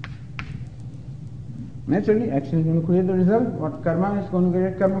 Naturally, action is going to create the result. What karma is going to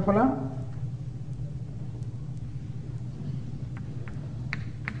create karma phala?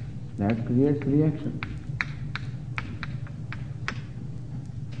 That creates reaction.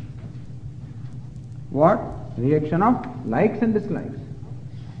 What? Reaction of likes and dislikes.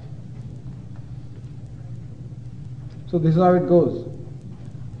 So this is how it goes.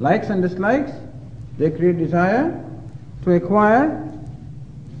 Likes and dislikes, they create desire to acquire.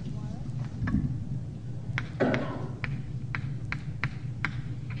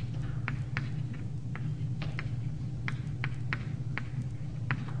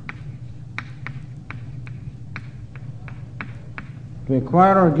 To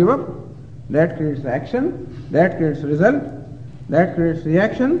acquire or give up, that creates action, that creates result, that creates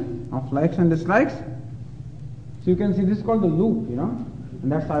reaction of likes and dislikes. So you can see this is called the loop,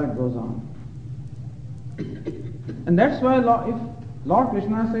 and that's how it goes on. And that's why if Lord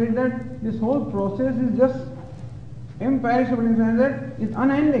Krishna said that this whole process is just imperishable in the sense that it's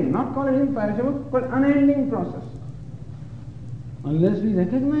unending, not call it imperishable, but unending process. unless we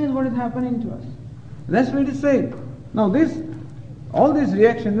recognize what is happening to us. That's what it is said. Now all these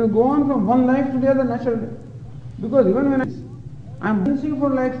reactions will go on from one life to the other naturally. Because even when I am searching for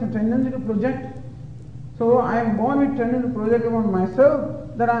like a tendency to project, so I am born with tendency to project upon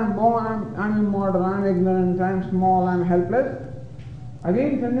myself that I am born, I am immortal, I am ignorant, I am small, I am helpless.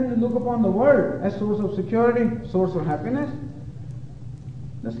 Again, tendency to look upon the world as source of security, source of happiness.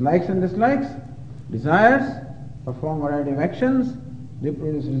 Thus likes and dislikes, desires, perform variety of actions, they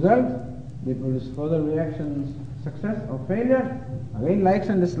produce results, they produce further reactions, success or failure, again likes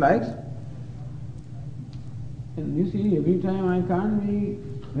and dislikes. And you see, every time I can't be,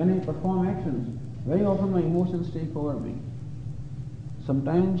 when I perform actions, very often my emotions take over me.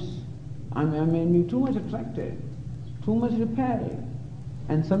 Sometimes I may be too much attracted, too much repaired,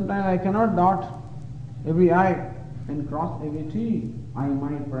 and sometimes I cannot dot every I and cross every T. I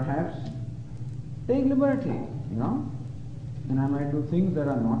might perhaps take liberty, and I might do things that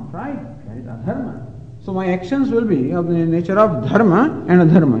are not right, that is adharma. So my actions will be of the nature of dharma and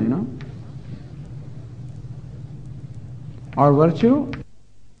adharma, or virtue.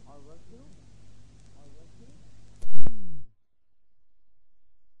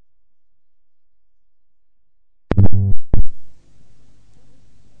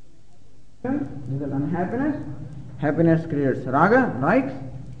 This is unhappiness. Happiness creates raga, likes.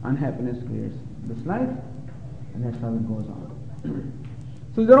 Unhappiness creates dislike, and that's how it goes on.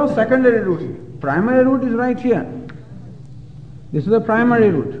 So there are secondary roots. Primary root is right here. This is the primary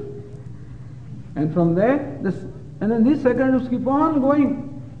root. And from there, and then these secondary roots keep on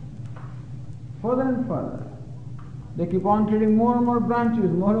going further and further. They keep on creating more and more branches,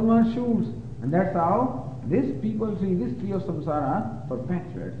 more and more shoots. And that's how this tree of samsara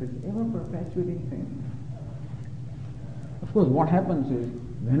perpetuates. It's ever perpetuating thing. Of course, what happens is,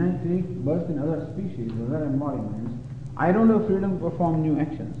 when I take birth in other species, other embodiments, I don't have freedom to perform new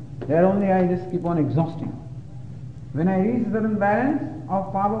actions. There only I just keep on exhausting. When I reach a certain balance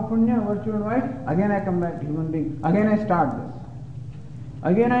of papa, punya, virtue and vice, again I come back to human being. Again I start this.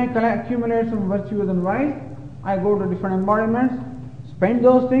 Again I accumulate some virtues and vice. I go to different embodiments, spend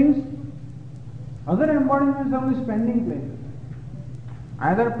those things. Other embodiments are only spending places.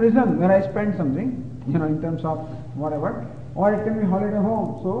 Either prison where I spend something, in terms of whatever, or it can be holiday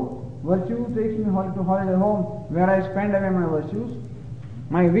home. So virtue takes me to holiday home where I spend away my virtues.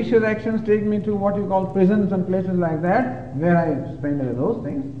 My vicious actions take me to what you call prisons and places like that where I spend away those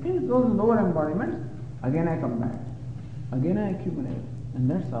things. In those lower embodiments, again I come back. Again I accumulate. And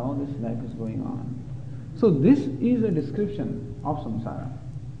that's how this life is going on. So this is a description of samsara.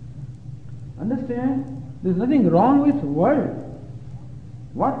 Understand? There's nothing wrong with world.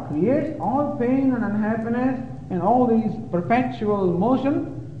 What creates all pain and unhappiness and all these perpetual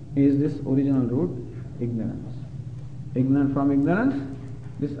motion is this original root, ignorance. Ignorant from ignorance,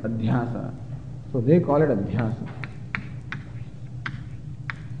 this adhyasa. So they call it adhyasa.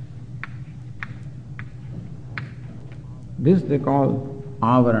 This they call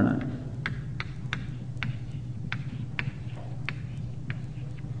avarana.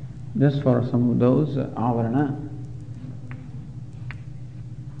 Just for some of those, avarana.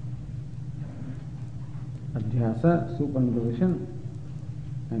 Adhyasa, superimposition,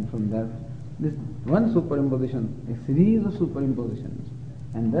 and from that, this one superimposition, a series of superimpositions,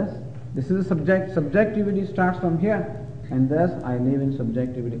 and thus this is a subject. Subjectivity starts from here, and thus I live in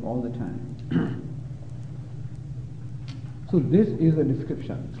subjectivity all the time. So this is the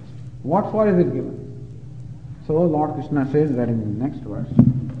description. What for is it given? So Lord Krishna says that in the next verse,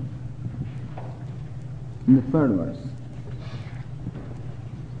 in the third verse.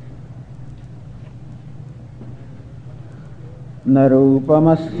 न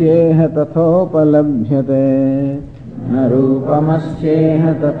रूपमस्येह तथोपलभ्यते न रूपमस्येह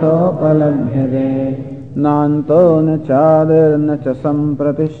तथोपलभ्यते नान्तो न चादिर्न च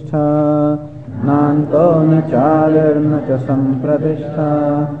सम्प्रतिष्ठा नान्तो न चादिर्न च सम्प्रतिष्ठा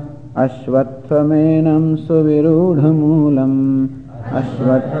अश्वत्थमेनं सुविरूढमूलम्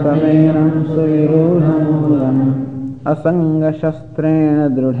अश्वत्थमेनं सुविरूढमूलम् असङ्गशस्त्रेण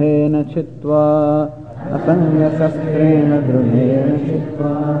दृढेन छित्त्वा असंगशस्त्रेण दृढेन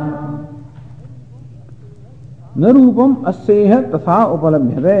छित्त्वा न रूपम अस्येह तथा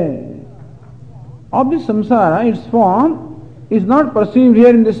उपलभ्यते. Of this samsara, its form is not perceived here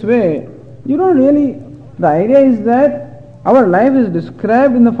in this way. You don't really, the idea is that our life is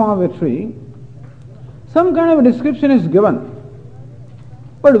described in the form of a tree. Some kind of a description is given.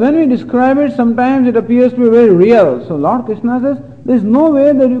 But when we describe it, sometimes it appears to be very real. So Lord Krishna says, there is no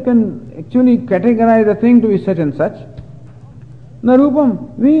way that you can actually categorize a thing to be such and such. The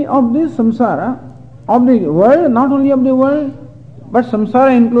rupam, we of this samsara, of the world, not only of the world, But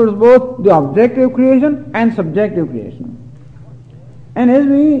samsara includes both the objective creation and subjective creation. And as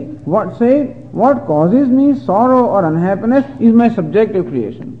we say, what causes me sorrow or unhappiness is my subjective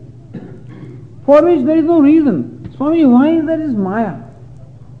creation, for which there is no reason. Swami, why is there is Maya?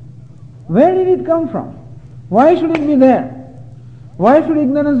 Where did it come from? Why should it be there? Why should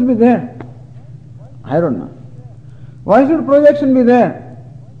ignorance be there? I don't know. Why should projection be there?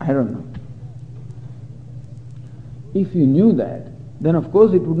 I don't know. If you knew that, then of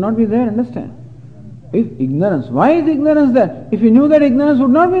course it would not be there, understand? If ignorance, why is ignorance there? If you knew that ignorance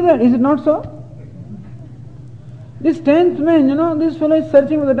would not be there, is it not so? This 10th man, this fellow is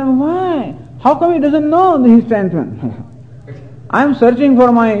searching for the time. Why? How come he doesn't know he's 10th man? I am searching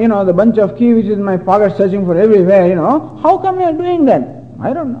for my, the bunch of key which is in my pocket, searching for everywhere, How come you are doing that?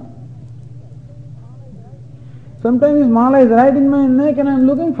 I don't know. Sometimes this mala is right in my neck and I am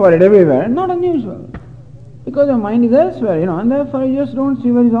looking for it everywhere. Not unusual. Because your mind is elsewhere, and therefore you just don't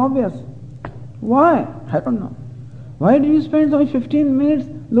see what is obvious. Why? I don't know. Why do you spend only 15 minutes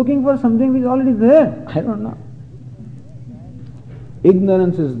looking for something which is already there? I don't know.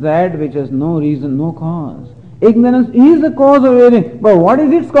 Ignorance is that which has no reason, no cause. Ignorance is the cause of everything. But what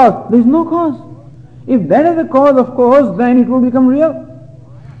is its cause? There is no cause. If that is the cause of cause, then it will become real.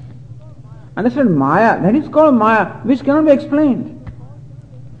 Understand? Maya, that is called Maya, which cannot be explained.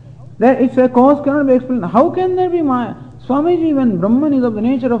 That it's a cause cannot be explained. How can there be Maya? Swamiji, when Brahman is of the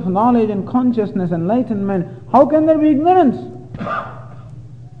nature of knowledge and consciousness, enlightenment, how can there be ignorance?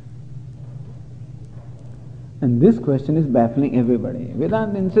 And this question is baffling everybody.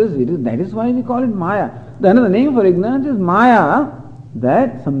 Vedanta insists that is why we call it Maya. The another name for ignorance is Maya,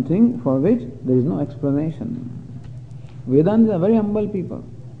 that something for which there is no explanation. Vedanta are very humble people.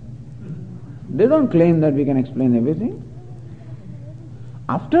 They don't claim that we can explain everything.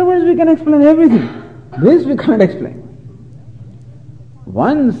 Afterwards we can explain everything. This we can't explain.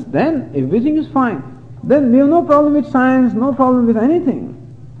 Once then everything is fine. Then we have no problem with science, no problem with anything.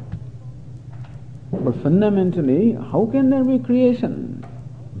 But fundamentally, how can there be creation?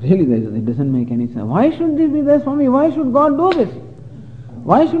 Really, it doesn't make any sense. Why should this be there, Swami? Why should God do this?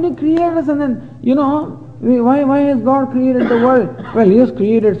 Why should He create us and then, why has God created the world? Well, He has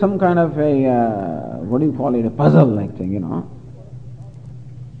created some kind of a puzzle-like thing,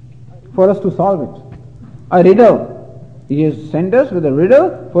 for us to solve it. A riddle. He has sent us with a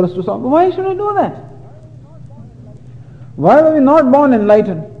riddle for us to solve. Why should I do that? Why were we not born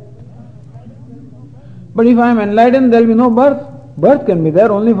enlightened? But if I am enlightened, there will be no birth. Birth can be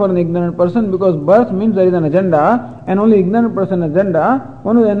there only for an ignorant person, because birth means there is an agenda, and only ignorant person agenda.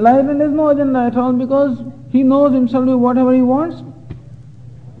 One who is enlightened has no agenda at all, because he knows himself to do whatever he wants.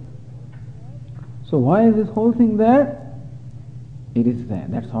 So why is this whole thing there? It is there.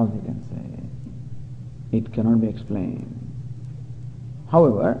 That's all we can say. It cannot be explained.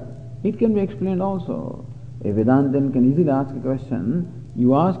 However, it can be explained also. A Vedantin can easily ask a question.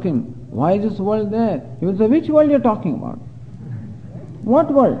 You ask him, why is this world there? He will say, which world you are talking about?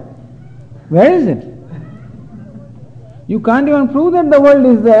 What world? Where is it? You can't even prove that the world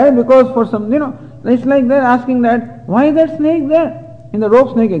is there, because for some, it's like they're asking that, why is that snake there? In the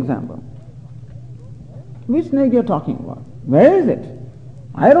rope snake example. Which snake you are talking about? Where is it?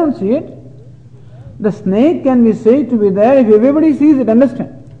 I don't see it. The snake can be said to be there if everybody sees it,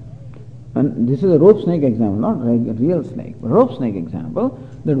 understand? And this is a rope snake example, not a real snake, but rope snake example,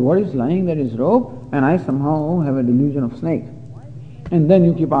 that what is lying there is rope, and I somehow have a delusion of snake. And then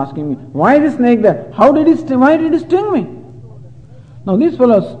you keep asking me, why is the snake there? Why did it sting me? Now this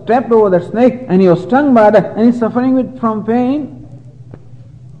fellow stepped over that snake and he was stung by that and he's suffering from pain.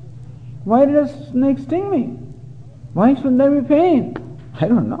 Why did a snake sting me? Why should there be pain? I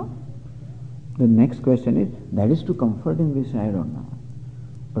don't know. The next question is, that is to comfort him, we say, I don't know.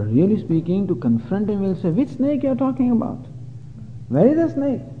 But really speaking, to confront him, we'll say, which snake you are talking about? Where is the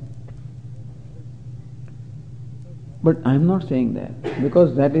snake? But I'm not saying that,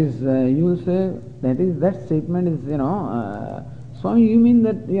 because that is, you will say, that statement is, Swami, you mean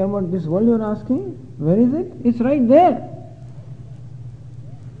that about this world you are asking? Where is it? It's right there.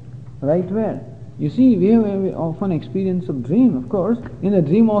 Right where? You see, we have often experience of dream, of course. In a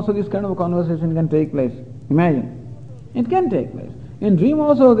dream also this kind of a conversation can take place. Imagine. It can take place. In dream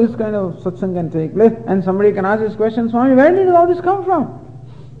also this kind of satsang can take place, and somebody can ask this question, Swami, where did all this come from?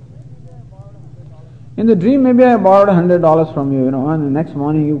 In the dream, maybe I borrowed $100 from you, and the next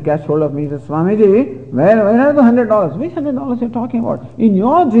morning you catch hold of me and say, Swamiji, where are the $100? Which $100 you're talking about? In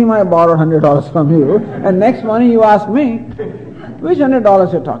your dream I borrowed $100 from you, and next morning you ask me, which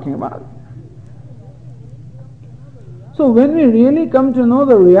 $100 you're talking about? So when we really come to know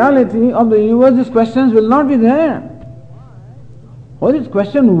the reality of the universe, these questions will not be there. Or this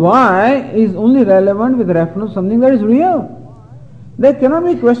question why is only relevant with reference to something that is real. There cannot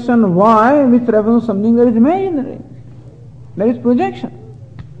be question why with reference to something that is imaginary. That is projection.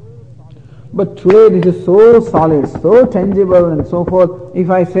 But today this is so solid, so tangible and so forth. If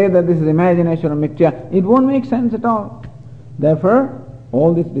I say that this is imagination or mithya, it won't make sense at all. Therefore,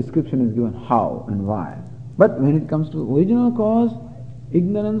 all this description is given how and why. But when it comes to original cause,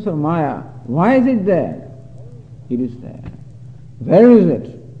 ignorance or maya, why is it there? It is there. Where is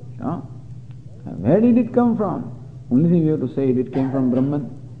it? Where did it come from? Only thing we have to say it came from Brahman.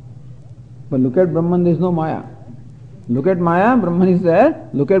 But look at Brahman, there is no maya. Look at maya, Brahman is there.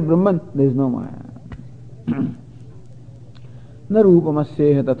 Look at Brahman, there is no maya. Na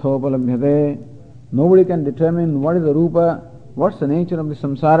rupamasyeha tathopalabhyate. Nobody can determine what is the rupa, what's the nature of the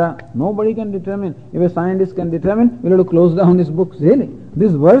samsara. Nobody can determine. If a scientist can determine, we'll have to close down his books. Really,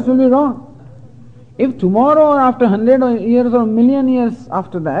 this verse will be wrong. If tomorrow or after 100 years or million years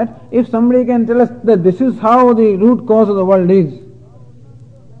after that, if somebody can tell us that this is how the root cause of the world is,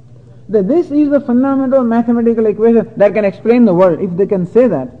 that this is the fundamental mathematical equation that can explain the world, if they can say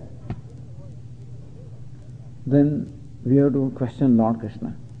that, then we have to question Lord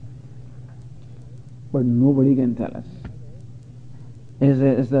Krishna. But nobody can tell us.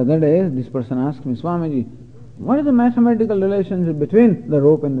 As the other day, this person asked me, Swamiji, what is the mathematical relationship between the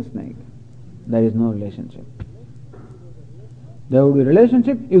rope and the snake? There is no relationship. There would be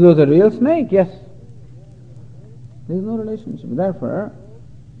relationship if there was a real snake, yes. There is no relationship. Therefore,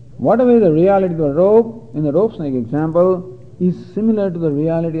 whatever is the reality of the rope, in the rope snake example, is similar to the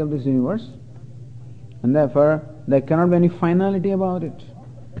reality of this universe. And therefore, there cannot be any finality about it.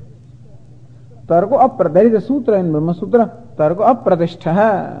 There is a sutra in Brahma Sutra, Tarko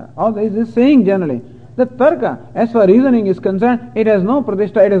apratishtha. All this is saying generally that tarka, as far as reasoning is concerned, it has no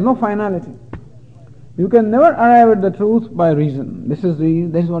pratishtha, it has no finality. You can never arrive at the truth by reason. This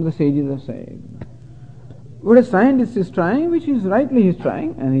is what the sages have said. What a scientist is trying, which is rightly he is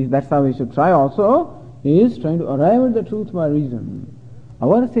trying, and that's how he should try also, he is trying to arrive at the truth by reason.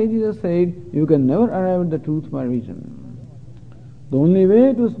 Our sages have said, you can never arrive at the truth by reason. The only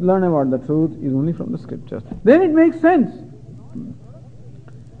way to learn about the truth is only from the scriptures. Then it makes sense.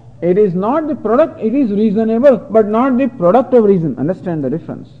 It is not the product, it is reasonable, but not the product of reason. Understand the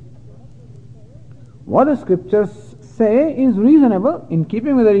difference. What the scriptures say is reasonable, in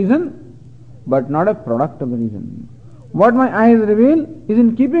keeping with the reason, but not a product of the reason. What my eyes reveal is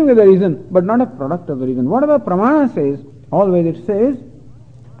in keeping with the reason, but not a product of the reason. Whatever pramana says, always it says,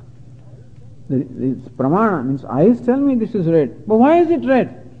 it's pramana, means eyes tell me this is red. But why is it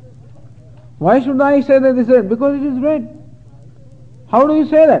red? Why should I say that this is red? Because it is red. How do you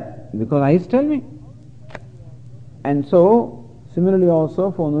say that? Because eyes tell me. And so, similarly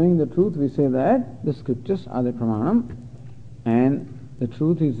also, for knowing the truth, we say that the scriptures are the pramanam, and the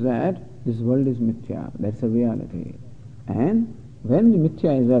truth is that this world is mithya. That's a reality. And when the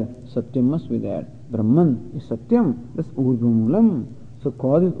mithya is there, satyam must be there. Brahman is satyam. That's urdhvamulam. So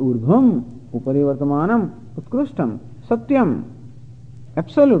cause is urdhvam, uparivartamanam, utkrishtam, satyam.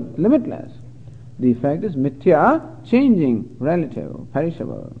 Absolute, limitless. The effect is mithya, changing, relative,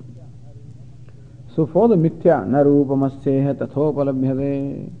 perishable. So for the mithya, na rupamasyeha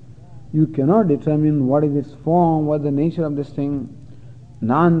tathopalabhyate, you cannot determine what is its form, what is the nature of this thing.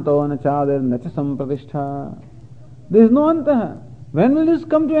 Nanto nachadir nacha sampratishtha. There is no anta. When will this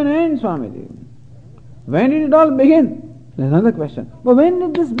come to an end, Swamiji? When did it all begin? There is another question. But when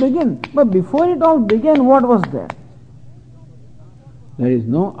did this begin? But before it all began, what was there? There is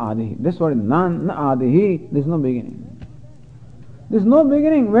no adihi. This word nan adihi, there is no beginning. There is no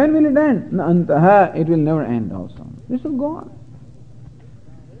beginning. When will it end? Na antaha, it will never end also. This will go on.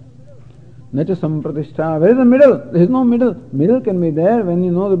 Nacha sampratishtha. Where is the middle? There is no middle. Middle can be there when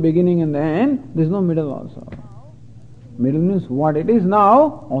you know the beginning and the end. There is no middle also. Middle means what it is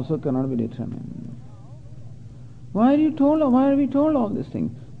now also cannot be determined. Why are we told all these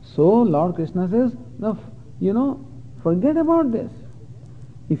things? So Lord Krishna says, forget about this.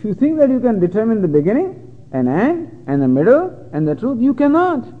 If you think that you can determine the beginning, an end, and the middle, and the truth, you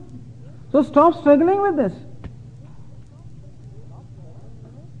cannot. So stop struggling with this.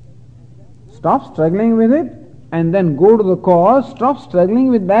 Stop struggling with it, and then go to the cause. Stop struggling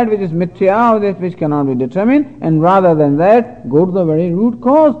with that which is mithya, or that which cannot be determined, and rather than that, go to the very root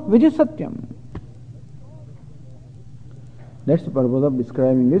cause, which is satyam. That's the purpose of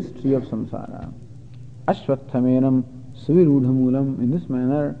describing this tree of samsara. Ashwatthaменam suvirudhamulam. In this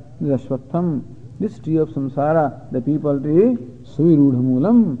manner, this Ashwattham, this tree of samsara, the people tree,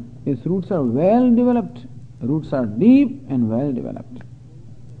 suvirudhamulam, its roots are well developed. Roots are deep and well developed.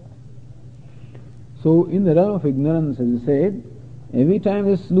 So, in the realm of ignorance, as you said, Every time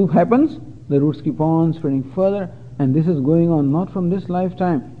this loop happens, the roots keep on spreading further, and this is going on not from this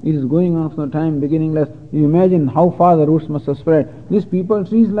lifetime, it is going on from the time beginningless. You imagine how far the roots must have spread. This peepal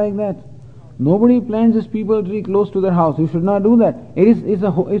tree is like that. Nobody plants this peepal tree close to their house. You should not do that. It's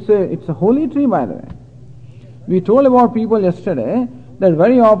a holy tree, by the way. We told about people yesterday that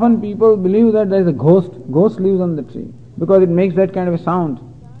very often people believe that there is a ghost lives on the tree because it makes that kind of a sound.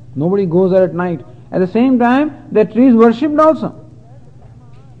 Nobody goes there at night. At the same time, that tree is worshipped also.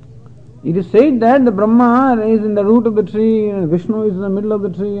 It is said that the Brahma is in the root of the tree, and Vishnu is in the middle of the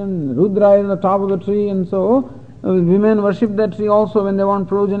tree, and Rudra is on the top of the tree, and so women worship that tree also when they want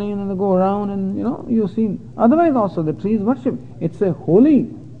progeny, and they go around, and you've seen. Otherwise also the tree is worshipped. It's a holy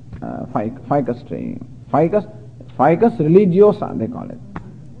ficus tree. Ficus religiosa, they call it.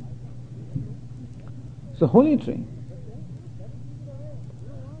 It's a holy tree.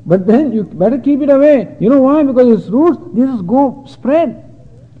 But then you better keep it away. You know why? Because its roots, they just go spread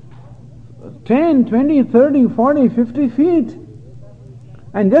 10, 20, 30, 40, 50 feet.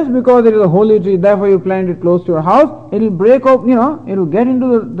 And just because it is a holy tree, therefore you plant it close to your house, it will break up, it will get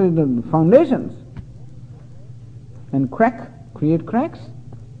into the foundations and create cracks.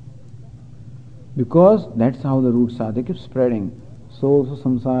 Because that's how the roots are. They keep spreading. So also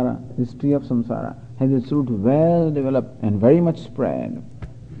samsara, this tree of samsara, has its root well developed and very much spread.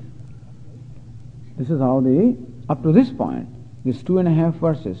 This is how up to this point, these 2.5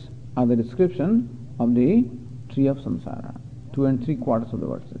 verses are the description of the tree of samsara. 2 3/4 of the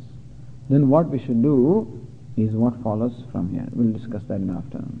verses. Then what we should do is what follows from here. We'll discuss that in the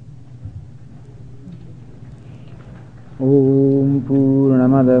afternoon. Om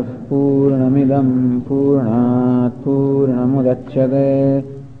Purnamadav Purnamidam Purnat Purnamudachyate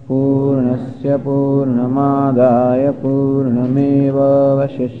Purnasya Purnamadaya Purnameva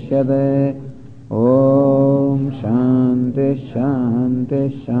Vashishyate. Om Shanti Shanti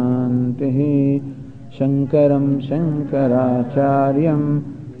Shanti. Shankaram Shankaracharyam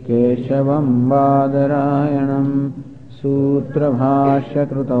Keshavam Badarayanam Sutrabhashya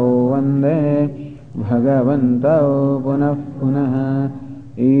Krutau Vande Bhagavantau Punah Punah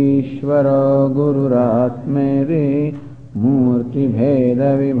Ishvaro Gururatmeri Murti Bheda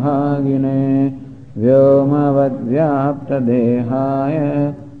Vibhagine Vyomavad Vyapta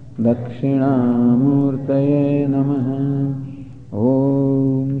Dehaya Dakshinamurtaye Namaha.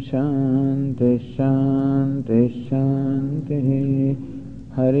 Om Shanti Shanti Shanti.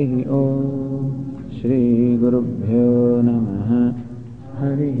 Hari Om. Shri Gurubhyo Namaha.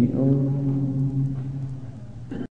 Hari Om.